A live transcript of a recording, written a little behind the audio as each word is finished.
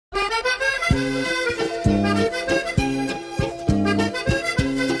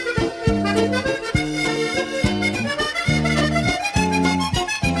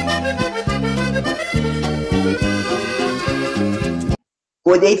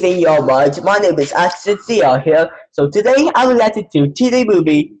Good evening, y'all buds. My name is Ashton CR here. So today I related to TV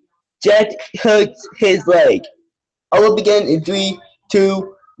movie Jet Hurts His Leg. I will begin in 3,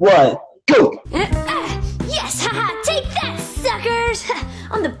 2, 1, go! Yes, haha, take that, suckers!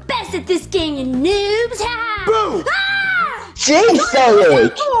 I'm the best at this game, you noobs! Boo! Ah! Jeez,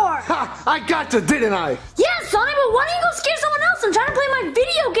 Sonic! Ha! I got you, didn't I? Yeah, Sonic, but why don't you go scare someone else? I'm trying to play my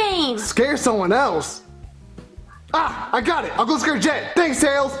video game! Scare someone else? Ah, I got it. I'll go scare Jet. Thanks,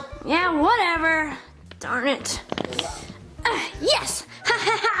 Tails. Yeah, whatever. Darn it. Yes! Ha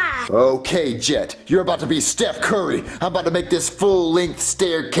ha ha! Okay, Jet, you're about to be Steph Curry. I'm about to make this full-length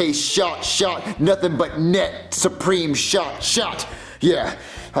staircase shot, nothing but net, supreme shot. Yeah,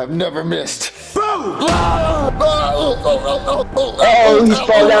 I've never missed. Boom! Oh, he's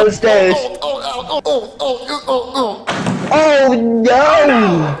falling down the stairs. Oh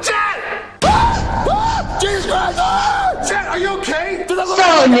no! Jet! Jesus Christ! Jet, are you okay?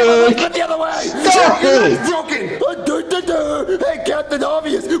 Sonic! The other way! Stop It's it! broken. Hey, Captain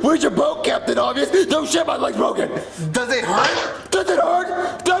Obvious! Where's your boat, Captain Obvious? No shit, my leg's broken! Does it hurt? Does it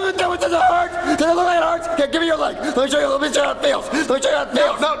hurt? Does it hurt? Does it look like it hurts? Here, give me your leg. Let me show you how it feels.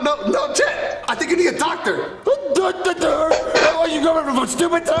 No, Jet. I think you need a doctor. Oh, you coming from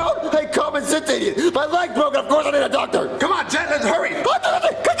stupid town? Hey, common sense idiot. My leg's broken, of course I need a doctor. Come on, Jet, let's hurry.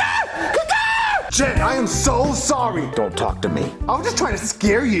 Jet, I am so sorry. Don't talk to me. I was just trying to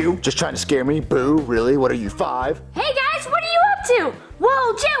scare you. Just trying to scare me? Boo, really? What are you, 5? Hey guys, what are you up to?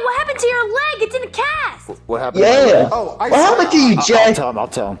 Whoa, Jet, what happened to your leg? It's in a cast! What happened? Yeah! Oh, What happened to you, Jet? I'll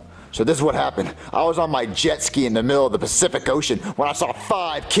tell him. So this is what happened. I was on my jet ski in the middle of the Pacific Ocean when I saw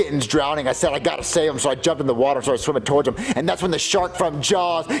 5 kittens drowning. I said, I gotta save them, so I jumped in the water and started swimming towards them. And that's when the shark from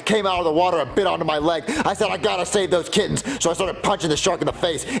Jaws came out of the water and bit onto my leg. I said, I gotta save those kittens. So I started punching the shark in the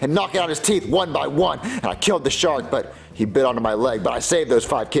face and knocking out his teeth one by one. And I killed the shark, but he bit onto my leg. But I saved those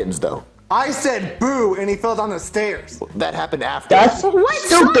 5 kittens, though. I said boo, and he fell down the stairs. That happened after. That's What?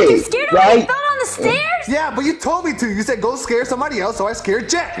 Sonic, you stupid, scared him right? when he fell down the stairs? Yeah, but you told me to. You said go scare somebody else, so I scared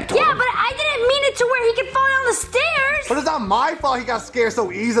Jet. Yeah, but I didn't mean it to where he could fall down the stairs. But it's not my fault he got scared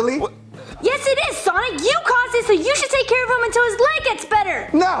so easily. Yes, it is, Sonic. You caused it, so you should take care of him until his leg gets better.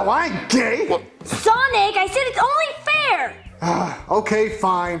 No, I ain't gay. Sonic, I said it's only fair. Okay,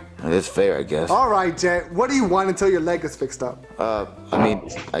 fine. It's fair, I guess. All right, Jet. What do you want until your leg is fixed up? I mean,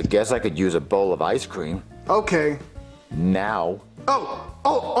 I guess I could use a bowl of ice cream. Okay. Now. Oh,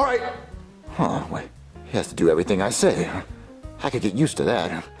 all right. Huh, wait. He has to do everything I say. I could get used to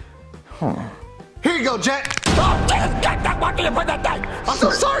that. Huh. Here you go, Jet. Why can you put that thing? I'm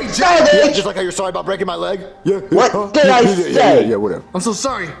so sorry, Jet. Sonic! Yeah, just like how you're sorry about breaking my leg? Yeah. What did I say? Yeah, whatever. I'm so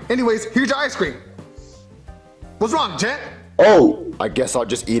sorry. Anyways, here's your ice cream. What's wrong, Jet? Oh, I guess I'll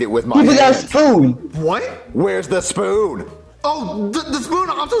just eat it with my you forgot a hands. spoon. What? Where's the spoon? Oh, the spoon.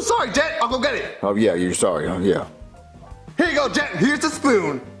 I'm so sorry, Jet. I'll go get it. Oh, yeah, you're sorry. Oh, yeah. Here you go, Jet. Here's the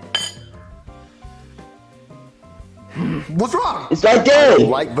spoon. What's wrong? It's right I there.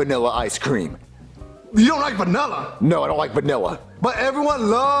 like vanilla ice cream. You don't like vanilla, No, I don't like vanilla. but everyone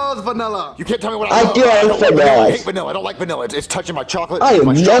loves vanilla. You can't tell me what I love. do like don't vanilla. I hate vanilla. I don't like vanilla. It's touching my chocolate. I have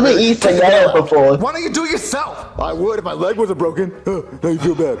my never strawberry. eaten Take vanilla before. Why don't you do it yourself? I would if my leg wasn't broken. Now you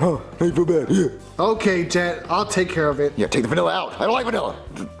feel bad, huh? Now you feel bad. Yeah. Okay, Jet. I'll take care of it. Yeah, take the vanilla out. I don't like vanilla.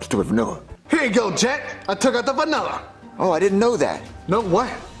 Just do it vanilla. Here you go, Jet. I took out the vanilla. Oh, I didn't know that. No, what?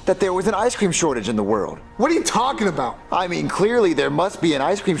 That there was an ice cream shortage in the world. What are you talking about? I mean, clearly there must be an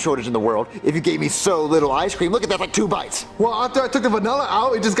ice cream shortage in the world if you gave me so little ice cream. Look at that, like 2 bites. Well, after I took the vanilla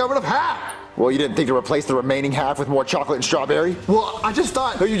out, it just got rid of half. Well, you didn't think to replace the remaining half with more chocolate and strawberry? Well, I just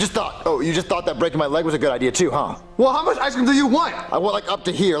thought. Oh, you just thought that breaking my leg was a good idea too, huh? Well, how much ice cream do you want? I want like up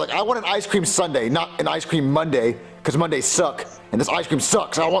to here. Like I want an ice cream sundae, not an ice cream Monday, because Mondays suck, and this ice cream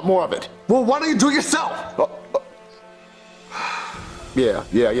sucks. I want more of it. Well, why don't you do it yourself? Yeah,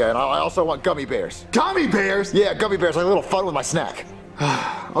 and I also want gummy bears. Gummy bears? Yeah, gummy bears, like a little fun with my snack.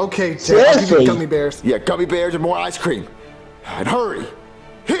 Okay, Jet. I'll give you Seriously? gummy bears. Yeah, gummy bears and more ice cream. And hurry.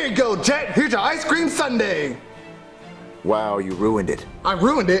 Here you go, Jet. Here's your ice cream sundae. Wow, you ruined it. I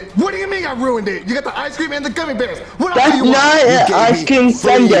ruined it? What do you mean I ruined it? You got the ice cream and the gummy bears. What else That's do you not want? an Gave ice me cream 3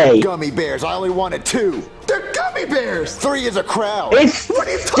 sundae. gummy bears. I only wanted 2. They're gummy bears. 3 is a crowd. It's What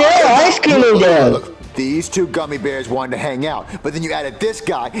are you still talking about? ice cream in there. Look, these two gummy bears wanted to hang out. But then you added this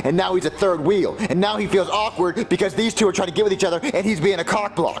guy, and now he's a third wheel. And now he feels awkward because these two are trying to get with each other, and he's being a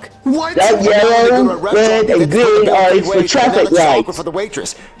cock block. What? That yellow, red, and green are for traffic lights. For the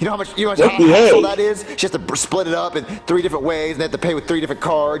waitress. You know how much hassle that is? She has to split it up in 3 different ways, and they have to pay with 3 different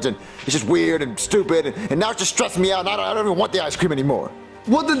cards, and it's just weird and stupid, and now it's just stressing me out, and I don't even want the ice cream anymore.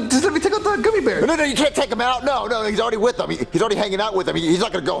 Well, then just let me take out the gummy bear. No, you can't take him out. No, he's already with them. He's already hanging out with them. He's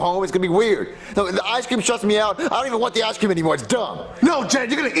not going to go home. It's going to be weird. No, the ice cream stressing me out. I don't even want the ice cream anymore. It's dumb. No, Jed,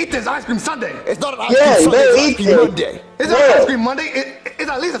 you're going to eat this ice cream Sunday. It's not an ice cream Sunday. It's ice cream Monday. It's not ice cream Monday. It's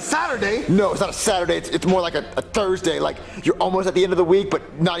at least a Saturday. No, it's not a Saturday. It's more like a Thursday. Like you're almost at the end of the week, but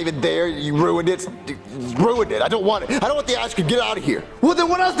not even there. You ruined it. I don't want it. I don't want the ice cream. Get out of here. Well, then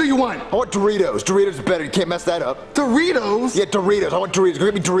what else do you want? I want Doritos. Doritos are better. You can't mess that up. Doritos? Yeah, Doritos. I want Doritos. Go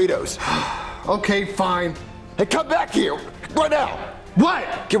get me Doritos. Okay, fine. Hey, come back here. Right now. What?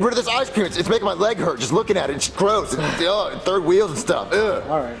 Get rid of this ice cream. It's making my leg hurt just looking at it. It's gross. Third wheels and stuff.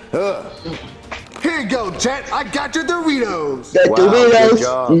 All right. Here you go, Jet. I got your Doritos. The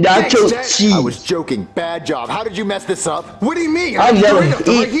Doritos, nacho cheese. I was joking. Bad job. How did you mess this up? What do you mean? I've never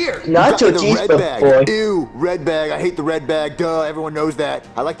Doritos right here. nacho cheese red before. Bag. Ew, red bag. I hate the red bag. Duh, everyone knows that.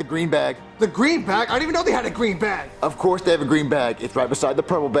 I like the green bag. The green bag? I didn't even know they had a green bag. Of course they have a green bag. It's right beside the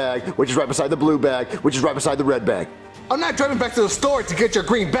purple bag, which is right beside the blue bag, which is right beside the red bag. I'm not driving back to the store to get your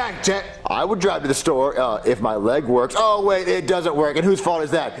green bag, Jet. I would drive to the store if my leg works. Oh, wait, it doesn't work. And whose fault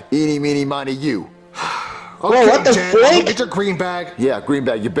is that? Eeny, meeny, miny, you. Okay, what the Jet, frick? get your green bag. Yeah, green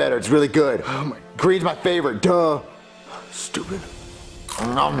bag, you better. It's really good. Oh my. Green's my favorite. Duh. Stupid.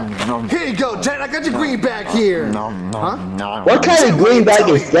 Here you go, Jet. I got your green bag here. What kind of green bag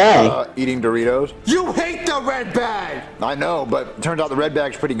is that? Eating Doritos. You hate the red bag. I know, but it turns out the red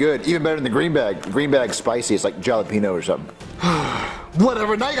bag's pretty good. Even better than the green bag. The green bag's spicy. It's like jalapeno or something.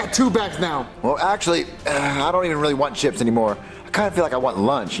 Whatever. Now you got 2 bags now. Well, actually, I don't even really want chips anymore. I kind of feel like I want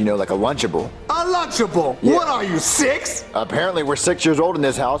lunch, like a Lunchable. A Lunchable? Yeah. What are you, 6? Apparently, we're 6 years old in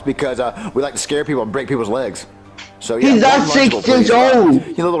this house because we like to scare people and break people's legs. So yeah, He's not 6 years old.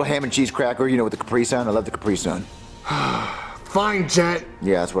 You know, a little ham and cheese cracker, with the Capri Sun. I love the Capri Sun. Fine, Jet.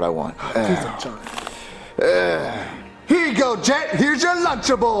 Yeah, that's what I want. Here you go, Jet. Here's your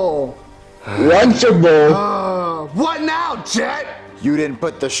Lunchable. Lunchable. What now, Jet? You didn't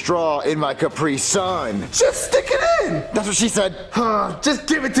put the straw in my Capri Sun. Just stick it in. That's what she said. Just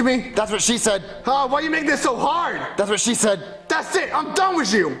give it to me. That's what she said. Why you make this so hard? That's what she said. That's it. I'm done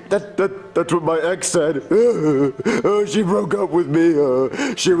with you. That's what my ex said. She broke up with me.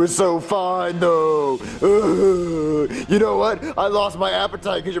 She was so fine, though. You know what? I lost my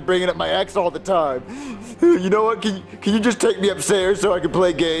appetite because you're bringing up my ex all the time. You know what? Can you just take me upstairs so I can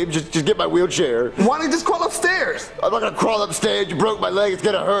play games? Just get my wheelchair. Why don't you just crawl upstairs? I'm not gonna crawl upstairs. You broke my leg. It's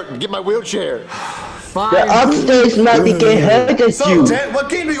gonna hurt. Get my wheelchair. Fine. The upstairs might get hurt as you. Jet, what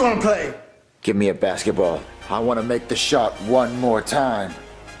game do you want to play? Give me a basketball. I want to make the shot one more time.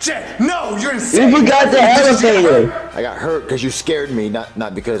 Jet, no, you're insane. You forgot the elevator. I got hurt because you scared me,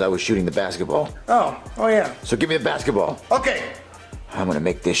 not because I was shooting the basketball. Oh yeah. So give me the basketball. Okay. I'm gonna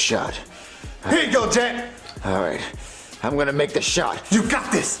make this shot. Here you go, Jet. All right. I'm gonna make the shot. You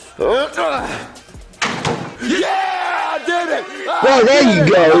got this. Yeah, I did it. Well, there you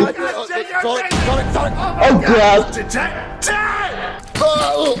go. Oh, crap. Jet.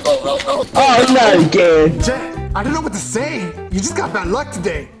 Oh, not again. Jet, I don't know what to say. You just got bad luck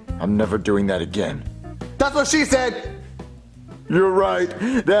today. I'm never doing that again. That's what she said. You're right.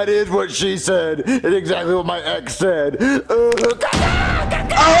 That is what she said. It's exactly what my ex said. Oh,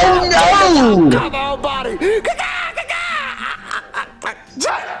 no. Come on, buddy.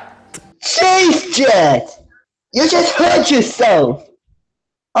 Jet. Chase Jet. You just hurt yourself.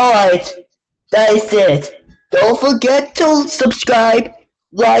 Alright, that is it. Don't forget to subscribe,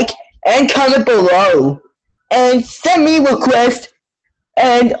 like, and comment below. And send me requests.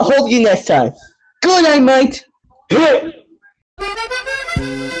 And hope you next time. Good night, mate.